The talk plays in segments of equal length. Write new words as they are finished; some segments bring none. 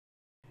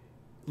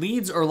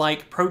Leads are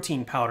like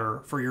protein powder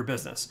for your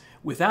business.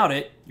 Without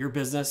it, your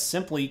business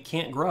simply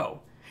can't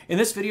grow. In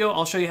this video,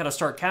 I'll show you how to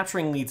start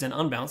capturing leads in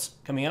Unbounce,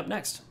 coming up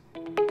next.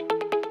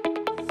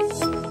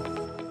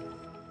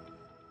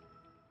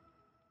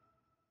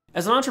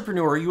 As an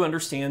entrepreneur, you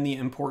understand the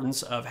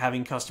importance of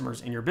having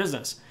customers in your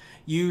business.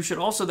 You should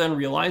also then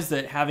realize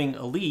that having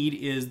a lead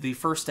is the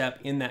first step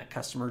in that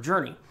customer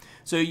journey.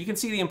 So you can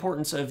see the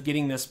importance of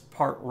getting this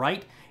part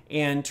right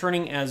and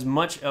turning as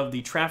much of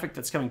the traffic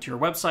that's coming to your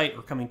website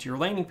or coming to your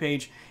landing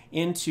page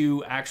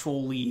into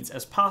actual leads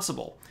as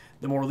possible.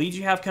 The more leads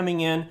you have coming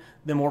in,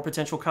 the more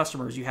potential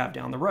customers you have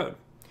down the road.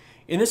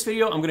 In this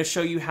video, I'm going to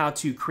show you how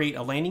to create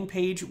a landing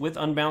page with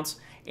Unbounce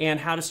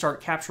and how to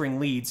start capturing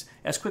leads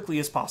as quickly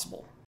as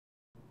possible.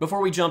 Before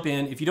we jump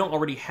in, if you don't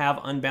already have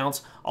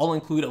Unbounce, I'll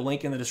include a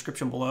link in the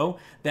description below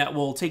that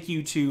will take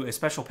you to a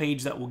special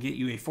page that will get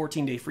you a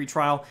 14-day free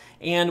trial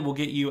and will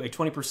get you a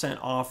 20%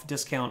 off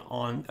discount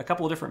on a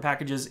couple of different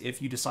packages if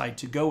you decide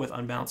to go with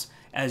Unbounce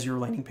as your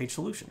landing page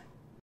solution.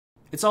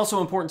 It's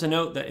also important to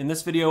note that in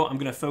this video, I'm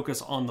going to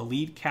focus on the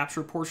lead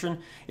capture portion.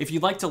 If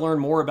you'd like to learn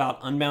more about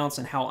Unbounce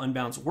and how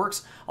Unbounce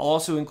works, I'll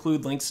also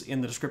include links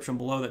in the description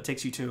below that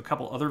takes you to a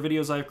couple other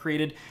videos I've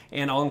created,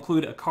 and I'll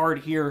include a card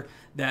here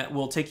that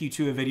will take you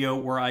to a video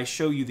where I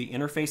show you the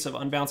interface of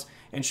Unbounce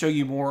and show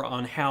you more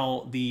on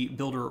how the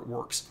builder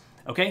works.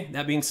 Okay,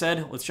 that being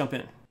said, let's jump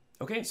in.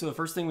 Okay, so the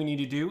first thing we need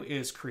to do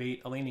is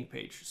create a landing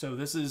page. So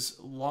this is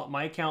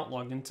my account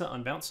logged into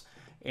Unbounce.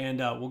 And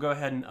we'll go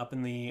ahead and up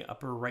in the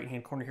upper right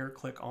hand corner here,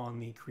 click on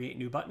the create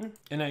new button.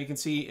 And now you can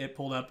see it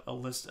pulled up a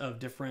list of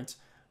different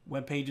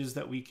web pages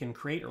that we can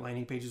create, or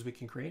landing pages we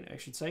can create, I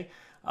should say.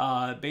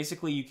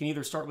 Basically, you can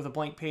either start with a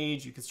blank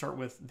page, you can start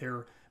with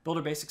their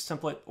Builder Basics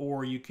template,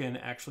 or you can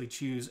actually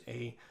choose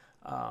a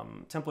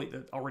template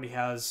that already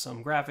has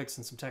some graphics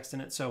and some text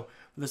in it. So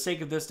for the sake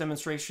of this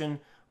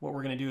demonstration, what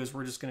we're going to do is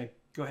we're just going to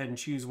go ahead and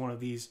choose one of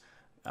these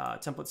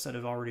templates that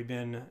have already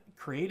been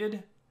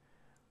created.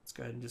 Let's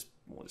go ahead and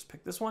we'll just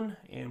pick this one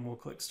and we'll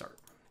click start.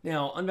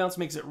 Now, Unbounce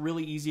makes it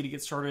really easy to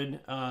get started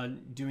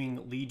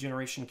doing lead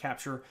generation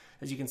capture.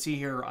 As you can see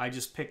here, I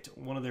just picked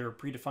one of their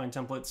predefined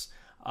templates.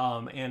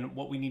 And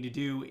what we need to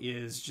do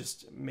is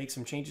just make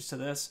some changes to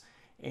this,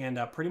 and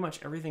pretty much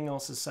everything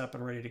else is set up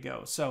and ready to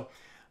go. So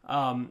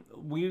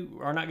we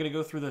are not going to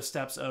go through the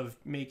steps of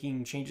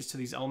making changes to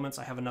these elements.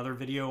 I have another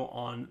video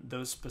on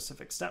those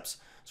specific steps,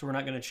 so we're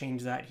not going to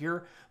change that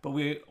here. But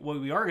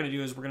what we are going to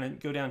do is we're going to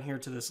go down here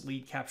to this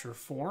lead capture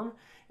form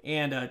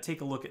and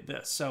take a look at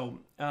this. So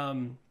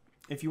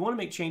if you want to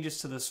make changes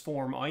to this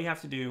form, all you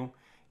have to do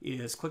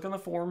is click on the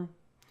form,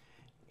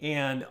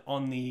 and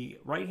on the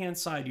right hand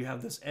side you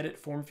have this edit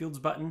form fields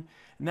button,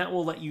 and that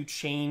will let you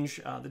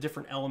change the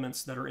different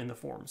elements that are in the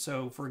form.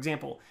 So for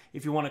example,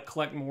 if you want to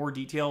collect more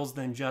details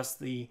than just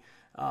the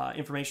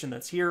information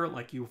that's here,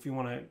 like if you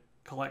want to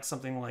collect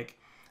something like,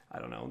 I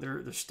don't know,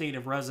 their state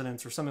of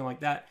residence or something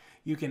like that,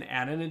 you can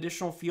add an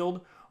additional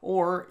field.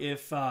 Or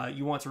if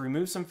you want to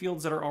remove some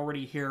fields that are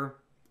already here,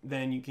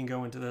 then you can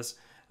go into this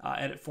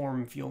edit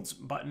form fields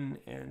button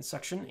and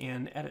section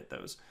and edit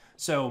those.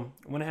 So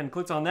I went ahead and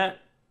clicked on that.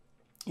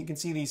 You can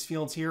see these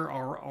fields here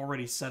are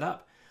already set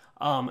up.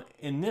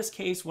 In this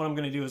case, what I'm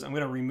going to do is I'm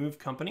going to remove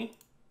company,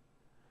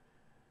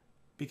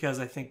 because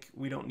I think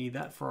we don't need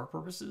that for our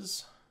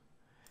purposes.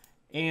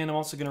 And I'm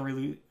also going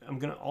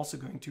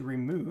to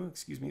remove,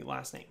 excuse me,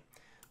 last name.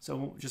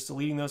 So just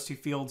deleting those two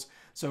fields.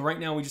 So right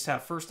now we just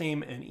have first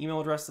name and email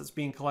address that's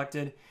being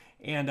collected.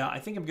 And I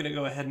think I'm going to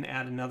go ahead and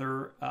add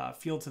another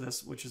field to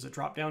this, which is a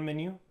drop-down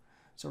menu.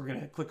 So we're going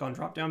to click on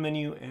drop-down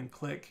menu and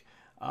click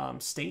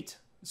state.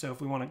 So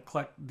if we want to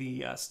collect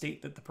the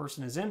state that the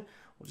person is in,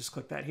 we'll just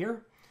click that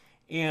here.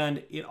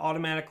 And it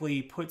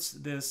automatically puts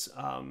this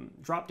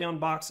drop-down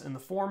box in the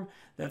form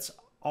that's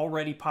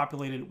already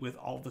populated with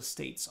all the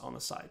states on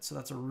the side. So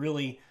that's a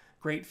really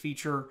great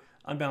feature.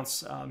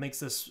 Unbounce makes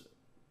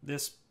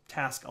this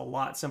task a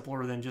lot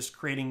simpler than just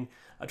creating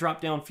a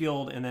drop-down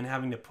field and then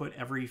having to put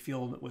every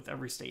field with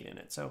every state in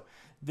it. So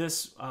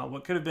this,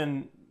 what could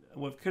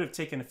have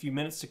taken a few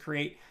minutes to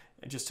create,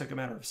 it just took a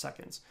matter of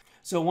seconds.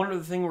 So one other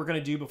thing we're going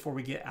to do before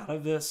we get out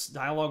of this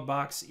dialog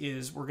box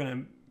is we're going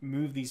to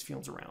move these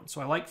fields around.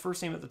 So I like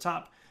first name at the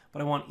top,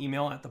 but I want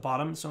email at the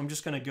bottom. So I'm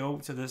just going to go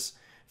to this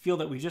field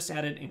that we just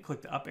added and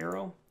click the up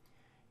arrow.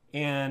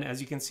 And as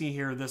you can see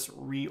here, this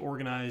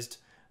reorganized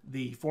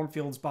the form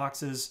fields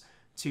boxes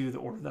to the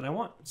order that I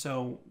want.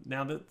 So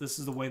now that this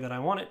is the way that I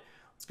want it,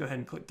 let's go ahead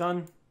and click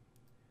done.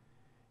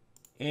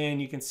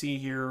 And you can see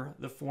here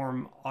the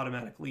form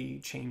automatically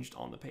changed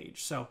on the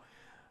page. So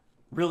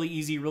really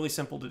easy, really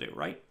simple to do,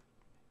 right?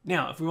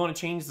 Now, if we want to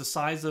change the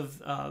size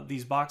of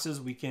these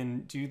boxes, we can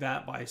do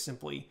that by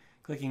simply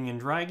clicking and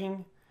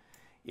dragging.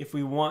 If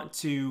we want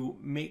to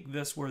make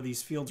this where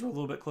these fields are a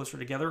little bit closer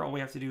together, all we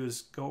have to do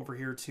is go over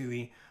here to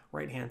the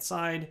right-hand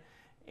side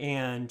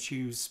and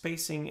choose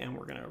spacing, and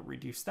we're going to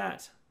reduce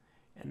that,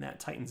 and that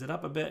tightens it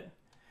up a bit.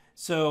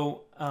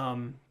 So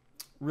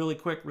really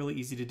quick, really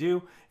easy to do.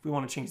 If we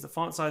want to change the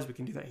font size, we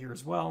can do that here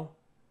as well.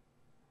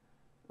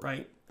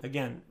 right?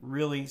 Again,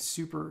 really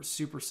super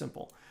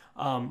simple.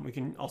 We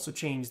can also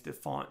change the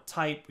font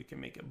type. We can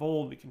make it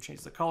bold. We can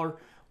change the color,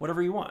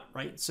 whatever you want,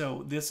 right?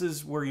 So this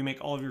is where you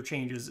make all of your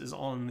changes, is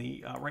on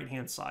the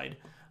right-hand side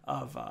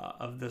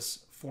of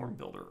this form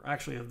builder,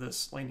 actually of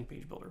this landing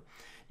page builder.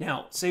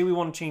 Now, say we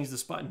want to change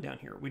this button down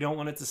here. We don't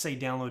want it to say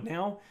download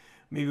now.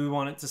 Maybe we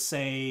want it to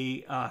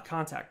say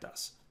contact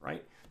us,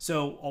 right?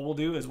 So all we'll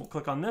do is we'll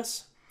click on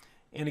this.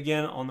 And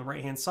again, on the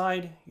right-hand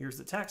side, here's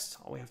the text.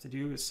 All we have to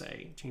do is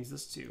say, change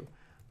this to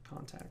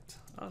contact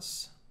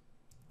us.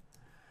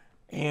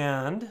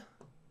 And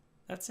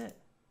that's it.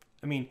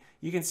 I mean,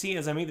 you can see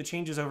as I made the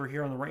changes over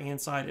here on the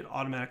right-hand side, it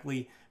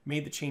automatically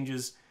made the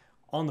changes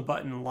on the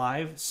button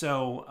live.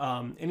 So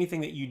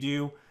anything that you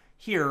do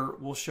here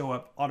will show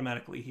up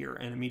automatically here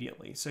and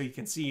immediately. So you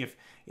can see if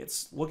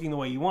it's looking the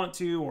way you want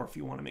to, or if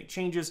you want to make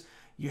changes,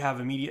 you have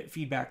immediate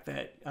feedback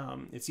that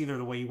it's either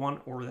the way you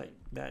want, or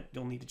that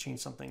you'll need to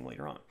change something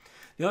later on.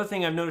 The other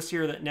thing I've noticed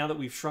here, that now that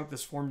we've shrunk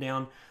this form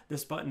down,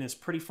 this button is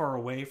pretty far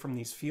away from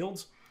these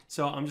fields.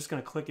 So I'm just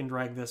going to click and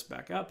drag this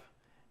back up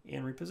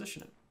and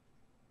reposition it.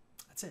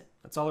 That's it.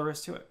 That's all there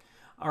is to it.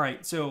 All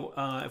right, so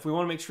if we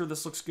want to make sure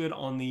this looks good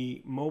on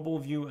the mobile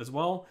view as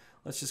well,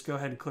 let's just go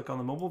ahead and click on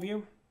the mobile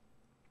view.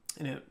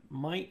 And it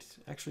might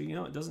actually, you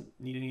know, it doesn't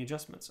need any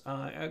adjustments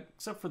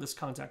except for this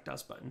contact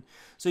us button.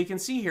 So you can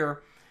see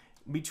here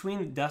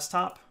between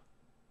desktop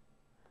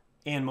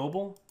and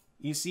mobile,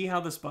 you see how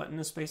this button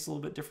is spaced a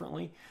little bit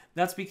differently?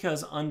 That's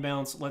because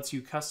Unbounce lets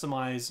you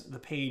customize the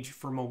page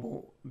for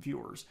mobile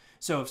viewers.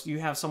 So if you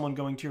have someone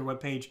going to your web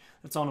page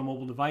that's on a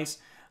mobile device,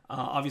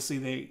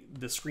 obviously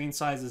the screen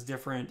size is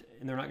different,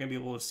 and they're not going to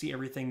be able to see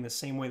everything the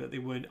same way that they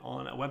would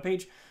on a web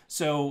page.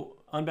 So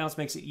Unbounce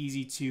makes it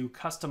easy to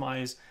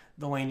customize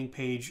the landing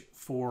page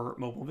for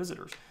mobile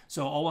visitors.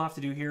 So all we'll have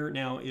to do here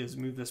now is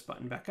move this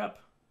button back up,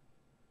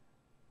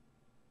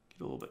 get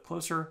a little bit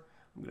closer.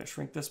 I'm going to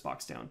shrink this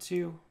box down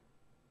too.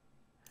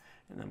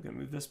 And then I'm going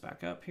to move this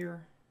back up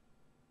here.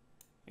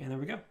 And there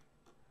we go.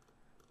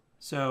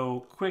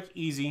 So quick,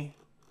 easy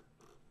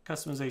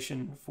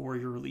customization for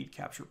your lead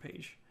capture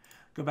page.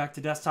 Go back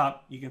to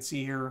desktop. You can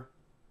see here,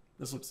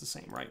 this looks the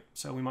same, right?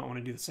 So we might want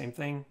to do the same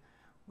thing.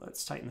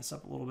 Let's tighten this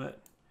up a little bit.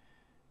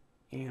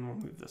 And we'll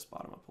move this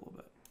bottom up a little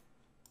bit.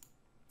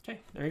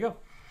 Okay, there you go.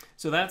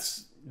 So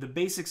that's the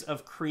basics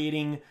of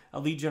creating a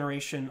lead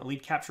generation, a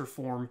lead capture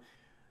form.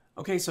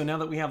 Okay, so now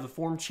that we have the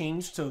form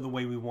changed to the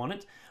way we want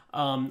it,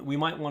 we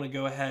might want to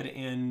go ahead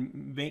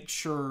and make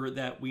sure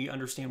that we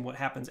understand what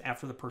happens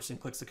after the person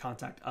clicks the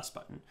Contact Us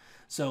button.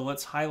 So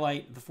let's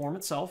highlight the form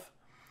itself.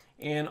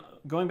 And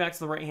going back to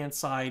the right-hand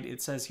side,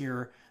 it says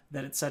here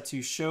that it's set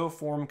to Show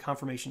Form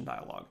Confirmation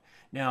Dialog.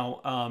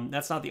 Now,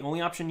 that's not the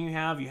only option you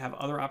have. You have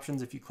other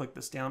options. If you click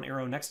this down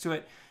arrow next to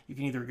it, you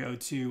can either go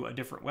to a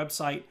different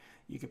website,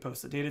 you could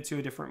post the data to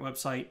a different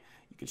website,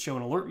 you could show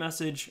an alert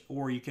message,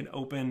 or you can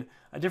open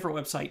a different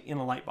website in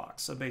a lightbox.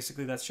 So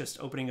basically that's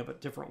just opening up a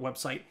different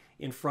website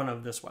in front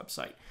of this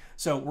website.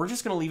 So we're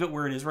just going to leave it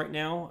where it is right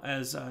now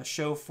as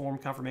Show Form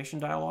Confirmation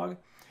Dialog.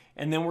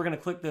 And then we're going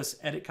to click this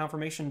Edit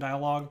Confirmation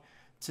Dialog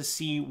to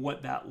see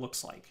what that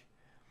looks like.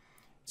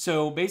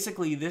 So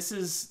basically this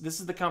is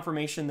the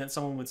confirmation that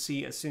someone would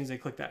see as soon as they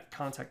click that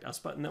Contact Us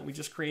button that we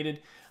just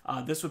created.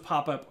 This would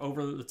pop up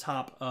over the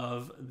top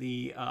of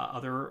the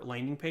other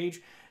landing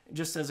page,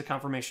 just as a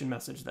confirmation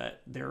message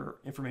that their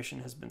information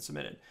has been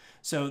submitted.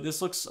 So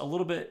this looks a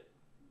little bit,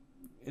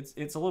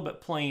 it's a little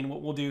bit plain.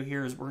 What we'll do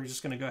here is we're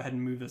just going to go ahead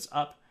and move this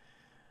up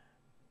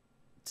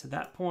to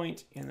that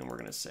point, and then we're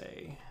going to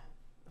say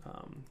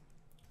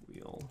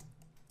we'll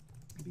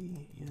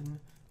be in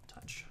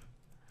touch.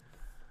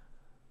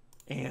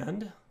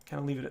 And kind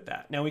of leave it at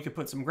that. Now we could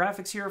put some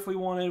graphics here if we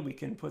wanted. We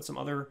can put some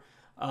other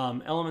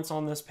elements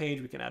on this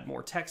page. We can add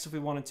more text if we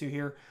wanted to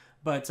here.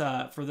 But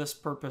for this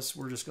purpose,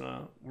 we're just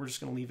gonna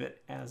leave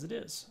it as it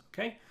is.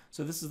 Okay.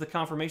 So this is the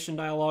confirmation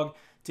dialog.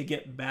 To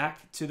get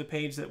back to the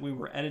page that we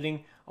were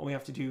editing, all we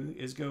have to do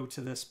is go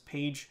to this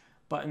page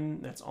button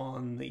that's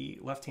on the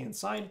left-hand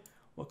side.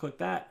 We'll click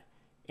that,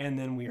 and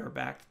then we are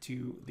back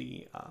to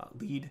the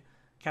lead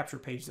capture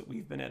page that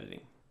we've been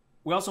editing.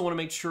 We also want to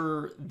make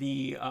sure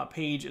the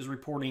page is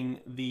reporting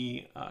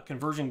the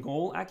conversion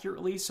goal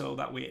accurately, so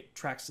that way it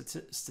tracks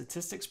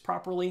statistics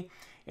properly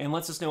and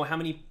lets us know how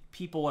many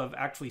people have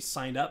actually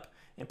signed up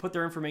and put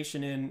their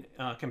information in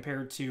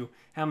compared to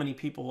how many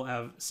people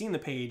have seen the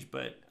page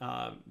but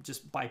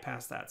just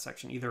bypassed that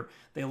section. Either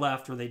they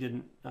left or they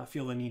didn't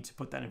feel the need to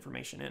put that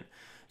information in.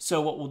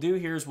 So what we'll do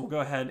here is we'll go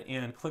ahead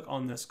and click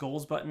on this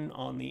goals button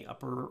on the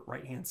upper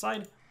right-hand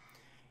side.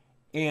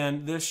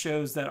 And this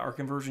shows that our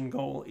conversion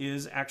goal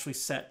is actually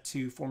set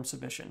to form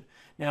submission.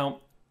 Now,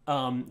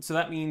 so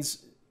that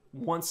means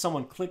once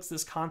someone clicks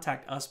this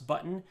Contact Us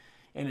button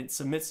and it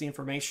submits the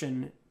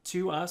information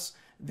to us,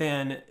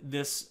 then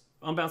this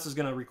Unbounce is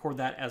going to record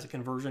that as a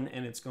conversion,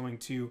 and it's going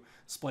to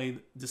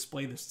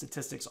display the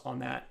statistics on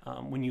that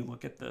when you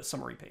look at the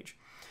summary page.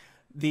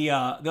 The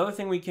other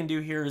thing we can do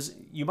here is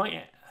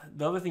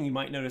the other thing you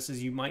might notice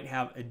is you might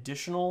have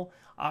additional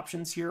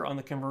options here on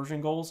the conversion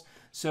goals.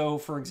 So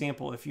for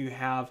example, if you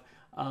have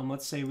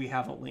Let's say we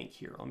have a link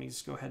here. Let me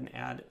just go ahead and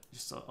add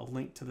just a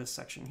link to this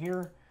section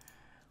here.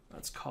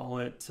 Let's call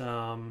it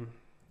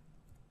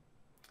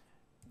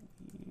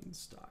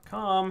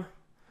leads.com.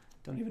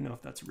 Don't even know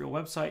if that's a real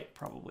website.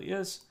 Probably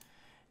is.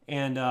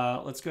 And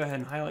let's go ahead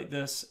and highlight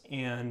this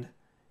and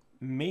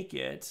make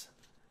it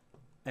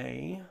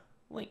a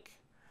link.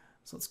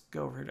 So let's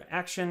go over here to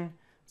action.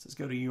 So let's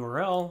go to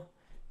URL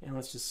and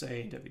let's just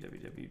say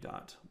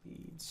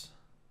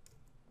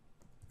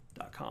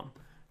www.leads.com,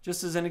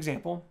 just as an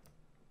example.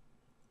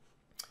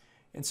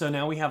 And so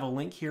now we have a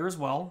link here as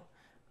well,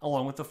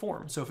 along with the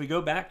form. So if we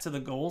go back to the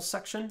goals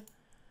section,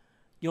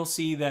 you'll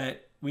see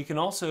that we can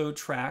also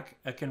track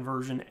a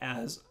conversion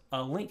as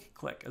a link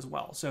click as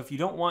well. So if you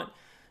don't want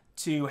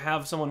to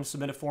have someone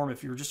submit a form,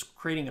 if you're just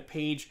creating a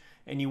page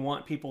and you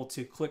want people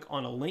to click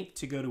on a link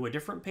to go to a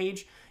different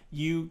page,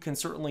 you can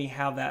certainly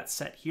have that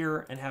set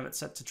here and have it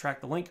set to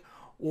track the link,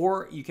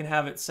 or you can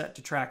have it set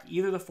to track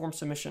either the form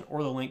submission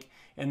or the link,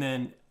 and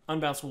then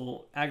Unbounce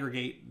will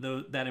aggregate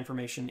that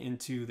information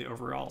into the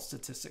overall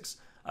statistics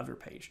of your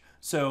page.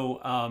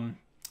 So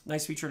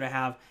nice feature to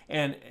have.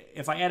 And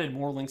if I added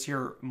more links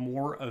here,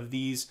 more of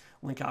these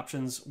link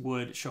options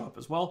would show up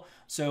as well.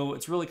 So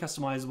it's really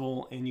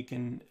customizable and you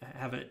can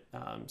have it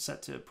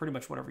set to pretty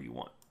much whatever you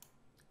want.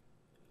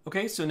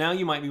 Okay, so now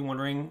you might be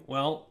wondering,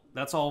 well,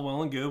 that's all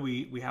well and good.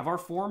 We have our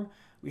form,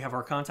 we have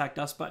our contact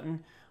us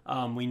button.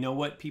 We know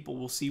what people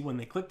will see when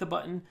they click the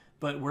button,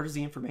 but where does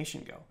the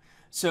information go?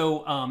 So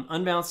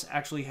Unbounce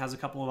actually has a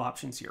couple of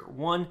options here.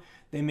 One,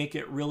 they make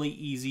it really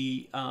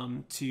easy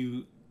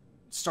to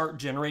start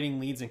generating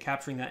leads and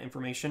capturing that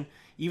information,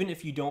 even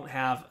if you don't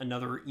have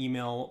another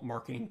email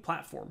marketing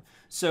platform.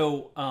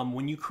 So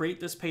when you create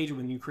this page,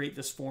 when you create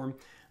this form,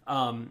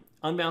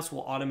 Unbounce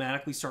will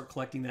automatically start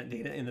collecting that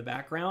data in the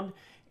background.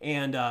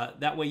 And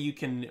that way you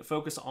can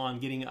focus on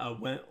getting a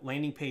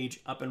landing page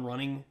up and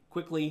running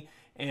quickly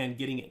and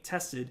getting it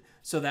tested.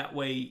 So that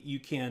way you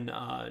can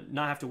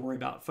not have to worry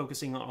about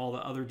focusing on all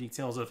the other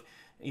details of,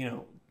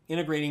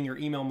 integrating your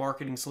email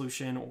marketing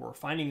solution or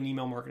finding an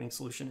email marketing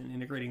solution and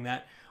integrating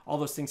that. All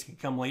those things can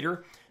come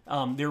later.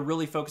 They're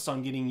really focused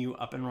on getting you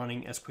up and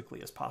running as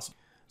quickly as possible.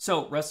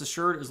 So rest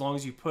assured, as long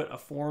as you put a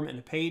form in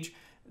a page,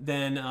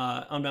 then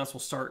Unbounce will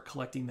start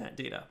collecting that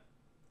data.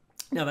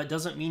 Now, that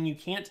doesn't mean you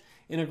can't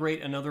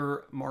integrate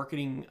another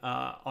marketing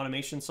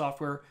automation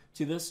software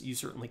to this. You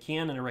certainly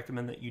can, and I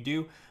recommend that you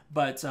do.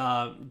 But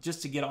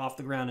just to get off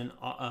the ground and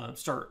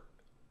start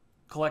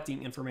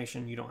collecting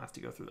information, you don't have to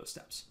go through those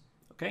steps.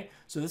 Okay,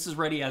 so this is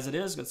ready as it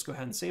is. Let's go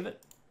ahead and save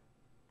it.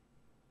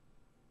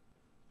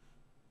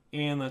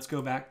 And let's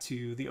go back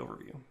to the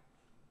overview.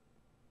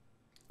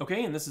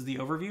 Okay, and this is the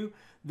overview.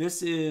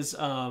 This is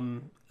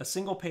a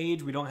single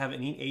page. We don't have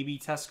any A/B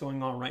tests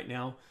going on right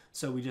now.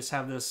 So we just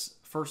have this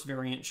first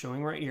variant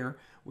showing right here,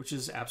 which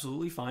is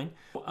absolutely fine.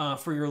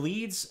 For your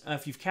leads,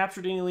 if you've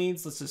captured any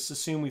leads, let's just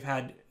assume we've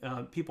had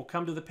people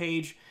come to the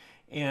page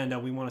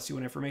and we want to see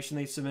what information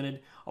they've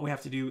submitted. All we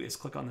have to do is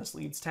click on this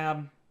leads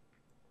tab,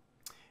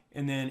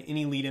 and then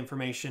any lead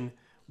information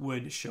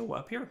would show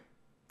up here.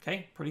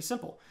 Okay, pretty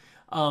simple.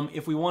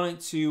 If we wanted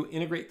to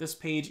integrate this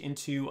page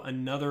into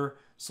another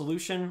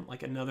solution,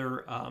 like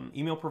another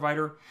email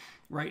provider,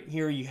 right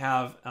here you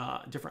have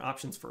different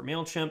options for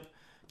Mailchimp,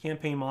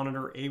 Campaign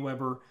Monitor,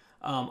 Aweber.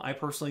 I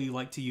personally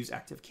like to use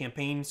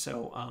ActiveCampaign,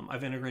 so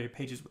I've integrated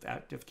pages with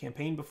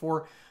ActiveCampaign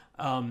before.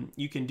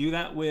 You can do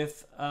that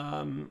with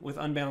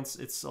Unbounce.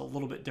 It's a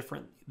little bit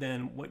different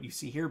than what you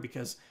see here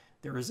because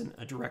there isn't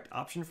a direct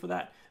option for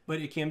that,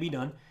 but it can be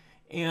done.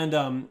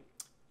 And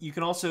you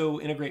can also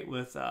integrate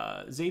with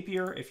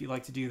Zapier if you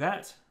like to do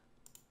that,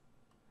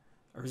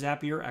 or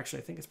Zapier.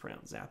 Actually, I think it's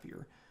pronounced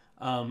Zapier.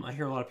 I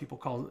hear a lot of people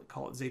call it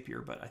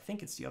Zapier, but I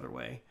think it's the other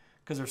way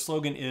because their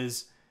slogan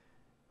is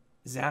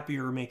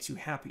Zapier makes you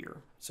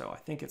happier. So I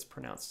think it's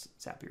pronounced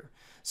Zapier.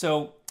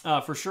 So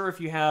for sure, if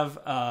you have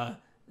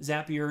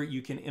Zapier,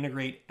 you can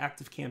integrate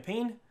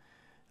ActiveCampaign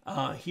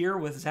here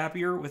with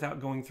Zapier without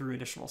going through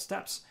additional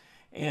steps,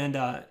 and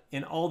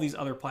in all these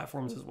other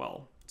platforms as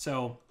well.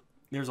 So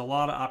there's a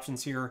lot of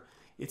options here.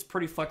 It's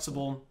pretty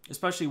flexible,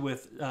 especially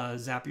with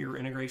Zapier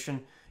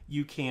integration.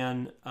 You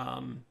can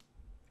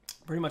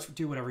pretty much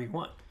do whatever you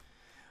want.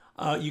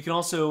 You can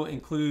also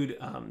include,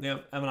 they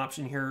have an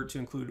option here to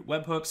include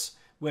webhooks,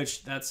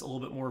 which that's a little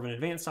bit more of an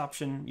advanced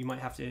option. You might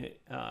have to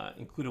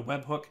include a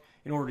webhook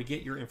in order to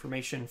get your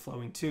information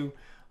flowing to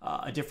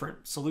a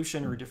different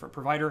solution or a different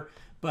provider.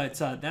 But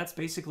that's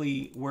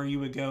basically where you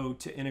would go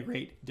to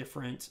integrate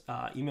different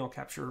email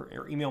capture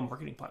or email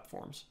marketing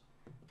platforms.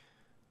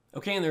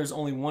 Okay, and there's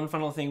only one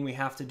final thing we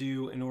have to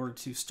do in order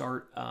to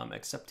start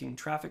accepting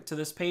traffic to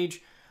this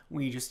page.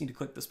 We just need to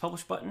click this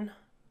publish button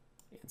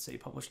and say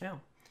publish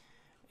now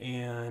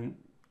and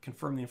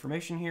confirm the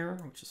information here,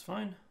 which is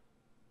fine.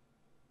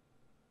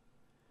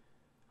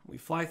 We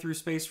fly through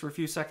space for a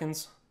few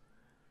seconds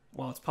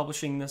while it's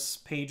publishing this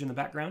page in the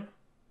background.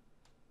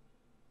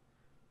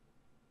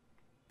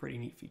 Pretty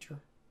neat feature.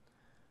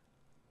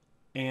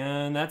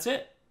 And that's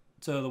it.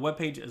 So the web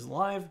page is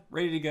live,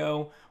 ready to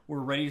go. We're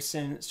ready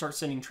to start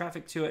sending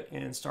traffic to it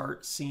and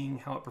start seeing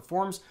how it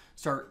performs,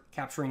 start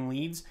capturing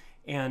leads,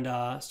 and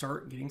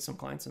start getting some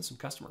clients and some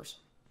customers.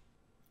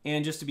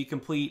 And just to be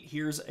complete,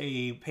 here's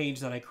a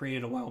page that I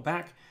created a while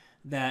back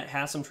that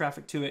has some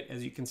traffic to it.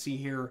 As you can see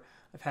here,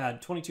 I've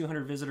had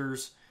 2,200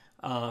 visitors,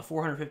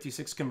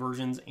 456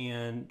 conversions,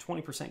 and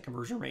 20%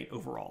 conversion rate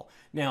overall.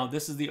 Now,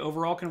 this is the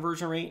overall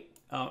conversion rate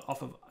out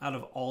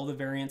of all the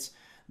variants.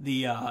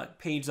 The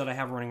page that I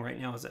have running right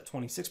now is at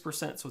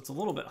 26%, so it's a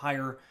little bit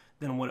higher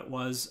than what it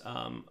was,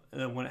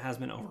 when it has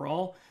been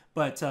overall.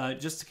 But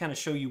just to kind of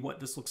show you what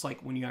this looks like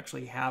when you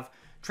actually have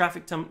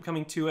traffic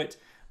coming to it,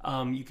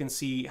 you can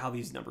see how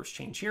these numbers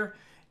change here.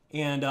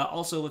 And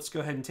also, let's go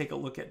ahead and take a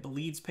look at the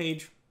leads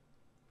page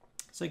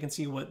so you can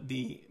see what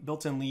the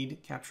built-in lead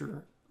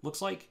capture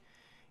looks like.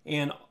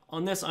 And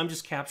on this, I'm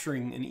just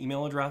capturing an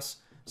email address.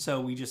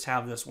 So we just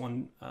have this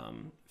one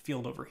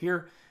field over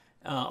here,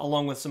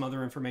 along with some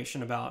other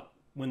information about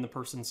when the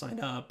person signed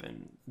up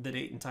and the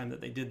date and time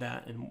that they did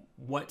that and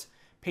what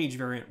page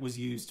variant was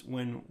used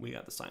when we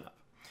got the sign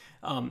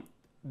up.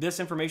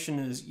 This information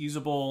is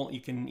usable.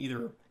 You can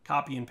either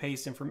copy and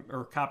paste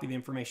or copy the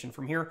information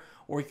from here,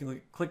 or you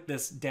can click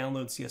this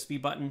download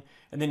CSV button,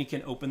 and then you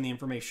can open the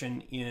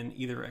information in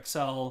either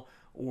Excel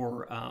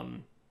or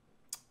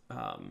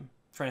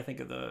trying to think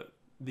of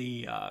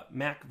the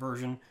Mac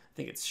version. I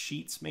think it's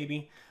Sheets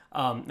maybe.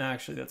 No,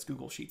 actually that's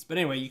Google Sheets. But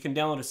anyway, you can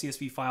download a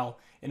CSV file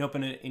and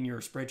open it in your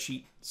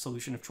spreadsheet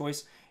solution of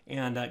choice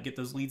and get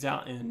those leads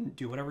out and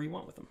do whatever you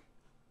want with them.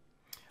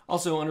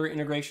 Also, under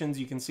integrations,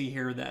 you can see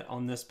here that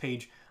on this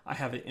page, I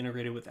have it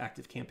integrated with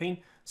ActiveCampaign.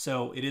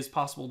 So it is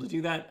possible to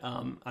do that.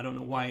 I don't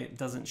know why it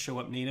doesn't show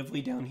up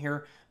natively down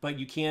here, but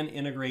you can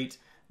integrate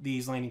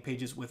these landing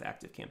pages with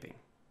ActiveCampaign.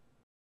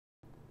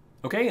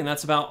 Okay, and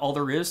that's about all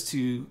there is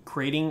to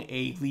creating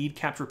a lead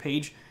capture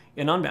page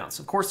in Unbounce.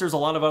 Of course, there's a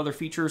lot of other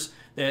features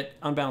that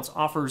Unbounce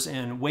offers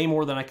and way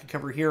more than I could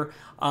cover here.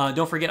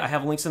 Don't forget, I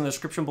have links in the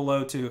description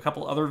below to a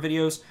couple other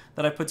videos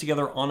that I put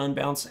together on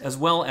Unbounce, as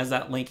well as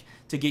that link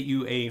to get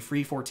you a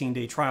free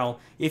 14-day trial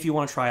if you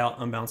want to try out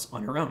Unbounce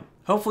on your own.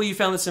 Hopefully you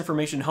found this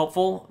information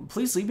helpful.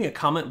 Please leave me a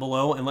comment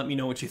below and let me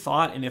know what you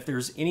thought. And if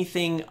there's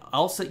anything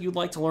else that you'd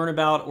like to learn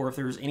about, or if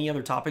there's any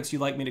other topics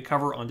you'd like me to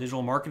cover on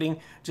digital marketing,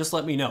 just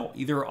let me know.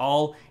 Either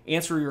I'll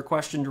answer your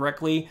question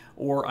directly,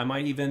 or I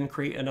might even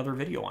create another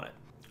video on it.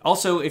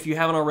 Also, if you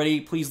haven't already,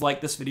 please like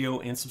this video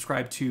and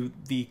subscribe to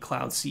The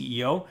Cloud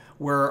CEO,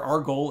 where our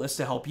goal is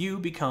to help you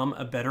become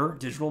a better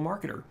digital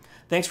marketer.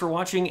 Thanks for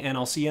watching, and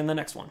I'll see you in the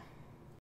next one.